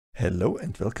Hello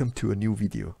and welcome to a new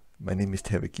video. My name is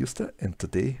Herwig Juster and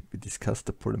today we discuss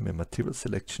the polymer material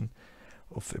selection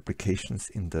of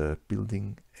applications in the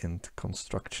building and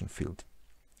construction field.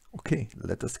 Okay,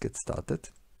 let us get started.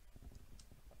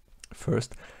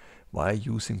 First, why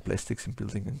using plastics in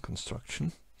building and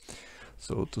construction?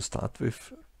 So to start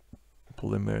with,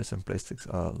 polymers and plastics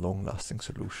are long-lasting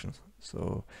solutions.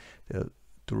 So they're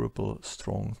durable,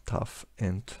 strong, tough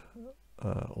and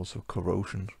also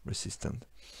corrosion resistant,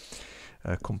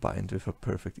 combined with a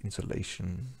perfect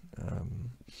insulation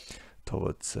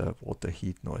towards water,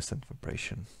 heat, noise and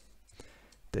vibration.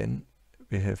 Then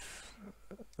we have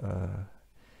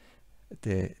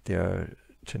they are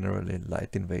generally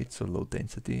light in weight, so low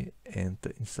density, and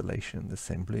the installation and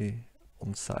assembly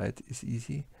on site is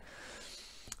easy.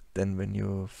 Then when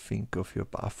you think of your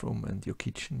bathroom and your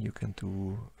kitchen, you can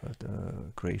do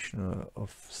the creation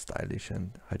of stylish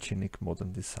and hygienic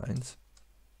modern designs.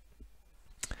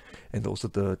 And also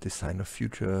the design of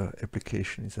future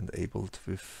application is enabled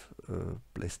with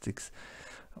plastics,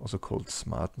 also called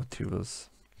smart materials.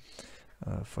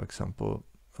 For example,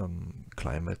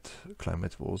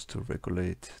 climate walls to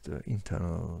regulate the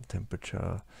internal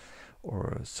temperature,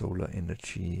 or solar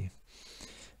energy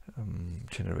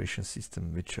generation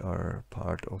system, which are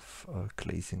part of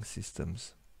glazing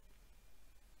systems,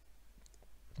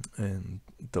 and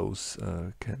those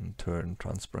can turn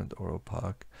transparent or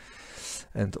opaque,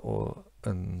 and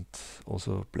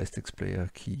also plastics play a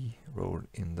key role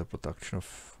in the production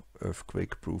of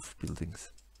earthquake-proof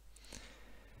buildings.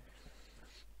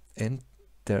 And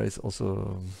there is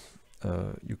also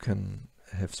you can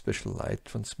have special light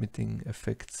transmitting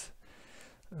effects,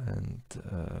 and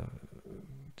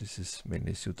this is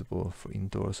mainly suitable for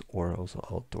indoors or also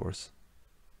outdoors.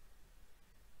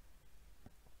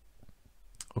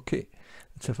 Okay,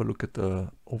 let's have a look at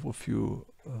the overview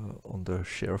on the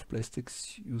share of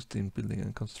plastics used in building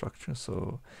and construction.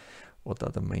 So what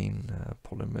are the main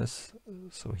polymers?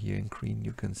 So here in green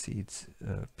you can see it's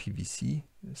PVC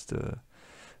is the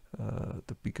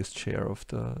biggest share of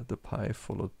the pie,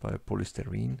 followed by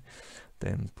polystyrene,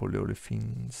 then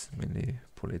polyolefins, mainly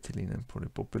polyethylene and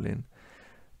polypropylene,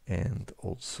 and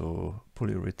also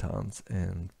polyurethanes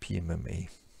and PMMA.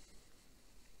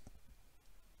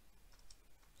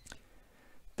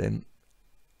 Then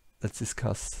let's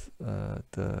discuss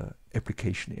the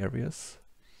application areas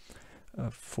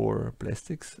for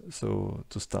plastics. So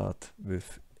to start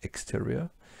with exterior,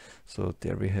 so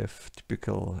there we have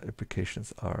typical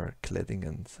applications are cladding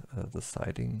and the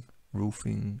siding,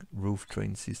 roofing, roof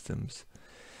drain systems,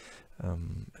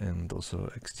 and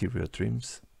also exterior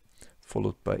trims,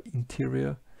 followed by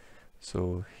interior.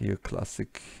 So here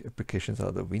classic applications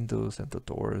are the windows and the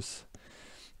doors,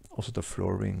 also the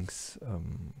floorings,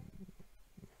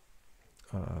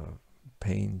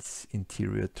 paints,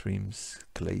 interior trims,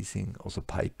 glazing, also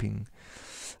piping,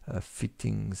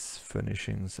 fittings,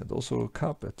 furnishings, and also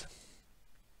carpet.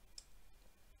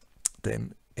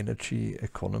 Then energy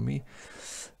economy.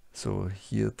 So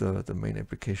here the main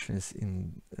application is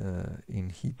in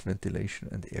heat ventilation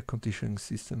and air conditioning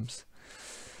systems.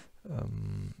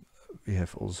 We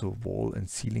have also wall and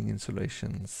ceiling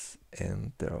insulations,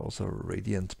 and there are also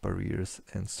radiant barriers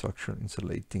and structural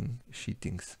insulating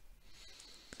sheetings.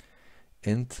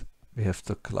 And we have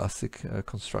the classic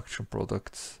construction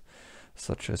products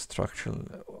such as structural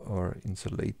or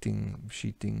insulating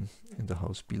sheeting in the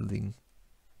house building,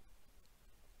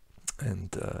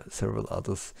 and several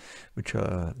others which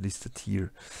are listed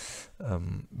here,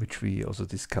 which we also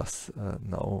discuss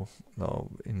now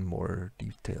in more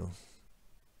detail.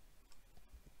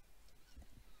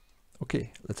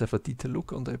 Okay, let's have a detailed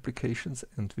look on the applications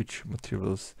and which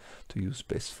materials to use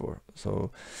best for.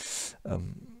 So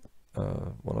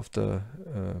one of the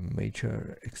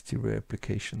major exterior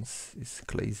applications is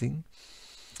glazing,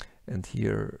 and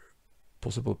here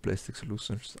possible plastic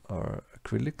solutions are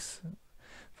acrylics,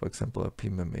 for example a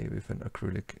PMMA with an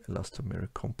acrylic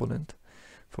elastomeric component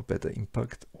for better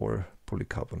impact, or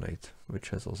polycarbonate, which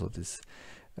has also this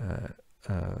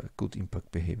good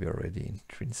impact behavior already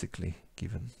intrinsically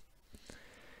given.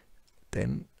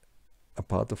 Then, a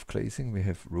part of glazing, we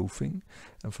have roofing,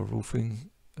 and for roofing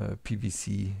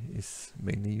PVC is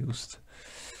mainly used.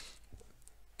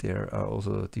 There are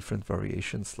also different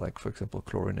variations, like for example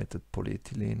chlorinated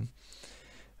polyethylene,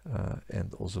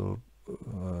 and also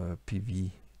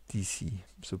PVDC,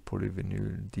 so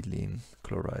polyvinylidene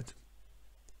chloride.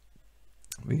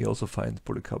 We also find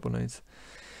polycarbonates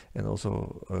and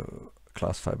also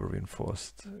glass fiber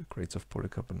reinforced grades of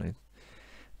polycarbonate.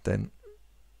 Then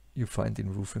you find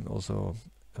in roofing also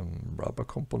rubber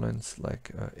components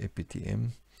like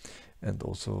APTM, and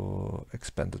also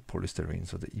expanded polystyrene,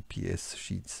 so the EPS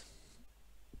sheets.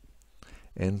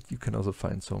 And you can also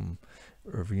find some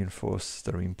reinforced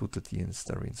styrene butadiene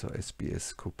styrene, so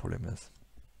SBS copolymers.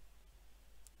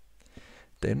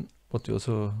 Then what we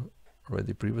also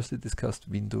already previously discussed,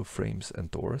 window frames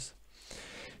and doors.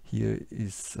 Here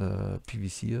is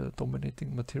PVC a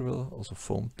dominating material, also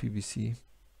foamed PVC.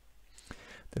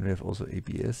 Then we have also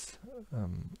ABS,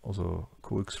 also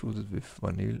co-extruded with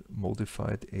vinyl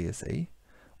modified ASA,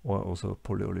 or also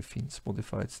polyolefins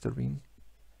modified styrene.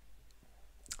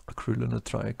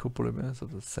 Acrylonitrile copolymer, so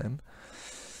the SAN.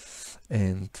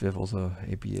 And we have also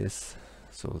ABS,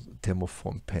 so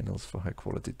thermoformed panels for high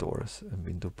quality doors and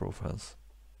window profiles.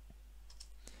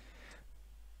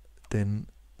 Then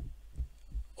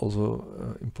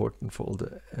also important for all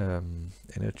the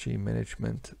energy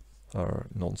management are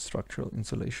non-structural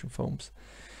insulation foams.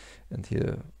 And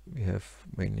here we have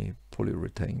mainly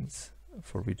polyurethanes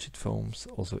for rigid foams,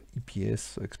 also EPS,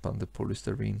 so expanded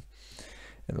polystyrene,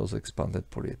 and also expanded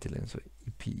polyethylene, so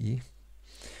EPE.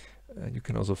 You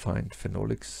can also find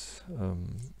phenolics,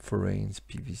 furanes,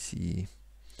 PVC,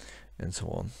 and so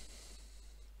on.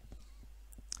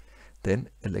 Then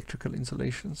electrical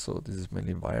insulation, so this is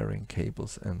mainly wiring,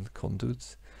 cables, and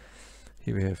conduits.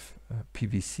 Here we have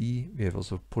PVC, we have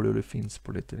also polyolefins,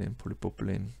 polyethylene,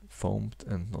 polypropylene, foamed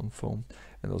and non-foamed,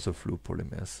 and also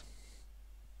fluopolymers.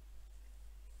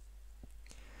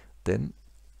 Then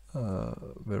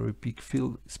very big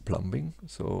field is plumbing,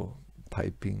 so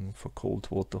piping for cold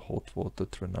water, hot water,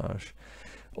 drainage,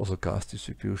 also gas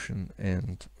distribution,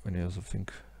 and when you also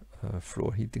think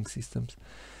floor heating systems.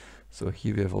 So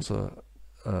here we have also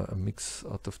a mix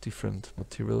out of different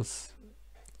materials.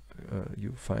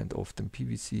 You find often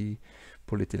PVC,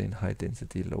 polyethylene high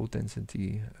density, low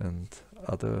density, and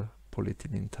other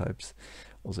polyethylene types.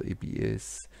 Also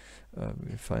ABS,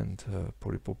 we find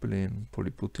polypropylene,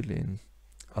 polybutylene,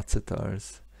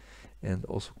 acetals, and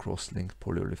also cross-linked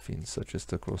polyolefins, such as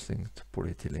the cross-linked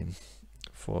polyethylene,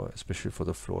 especially for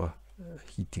the floor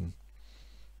heating.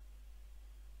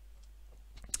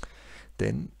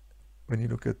 Then when you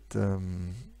look at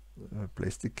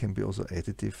plastic can be also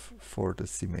additive for the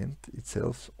cement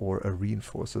itself or a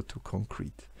reinforcer to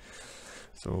concrete.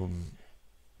 So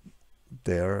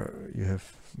there you have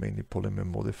mainly polymer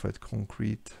modified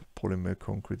concrete, polymer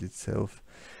concrete itself,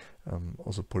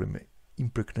 also polymer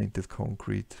impregnated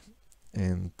concrete,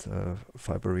 and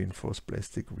fiber reinforced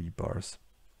plastic rebars.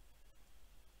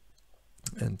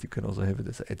 And you can also have it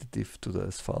as additive to the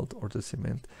asphalt or the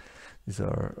cement. These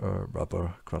are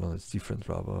rubber granulates, different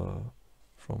rubber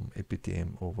from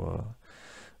APTM over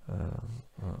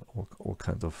all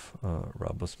kind of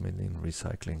rubbers, mainly in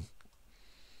recycling.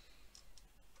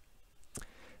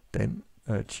 Then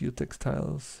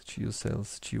geotextiles,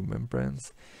 geocells,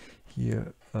 geomembranes.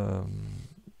 Here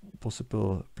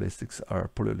possible plastics are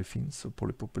polyolefins, so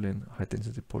polypropylene, high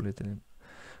density polyethylene,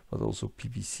 but also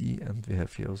PVC, and we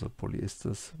have here also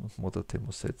polyesters, modern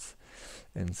thermosets,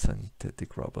 and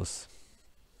synthetic rubbers.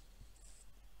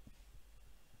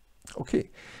 Okay.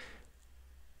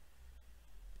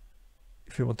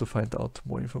 If you want to find out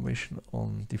more information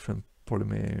on different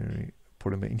polymer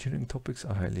engineering topics,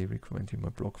 I highly recommend you my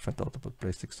blog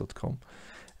findoutaboutplastics.com,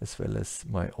 as well as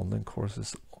my online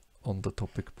courses on the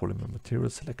topic polymer material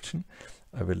selection.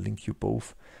 I will link you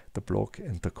both the blog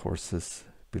and the courses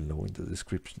below in the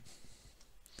description.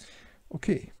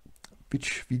 Okay,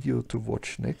 which video to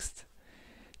watch next?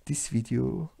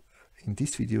 In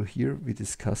this video here we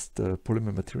discussed the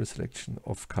polymer material selection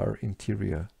of car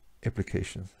interior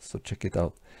applications, so check it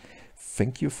out.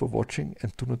 Thank you for watching,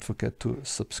 and do not forget to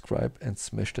subscribe and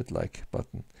smash that like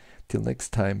button. Till next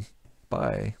time,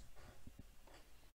 bye.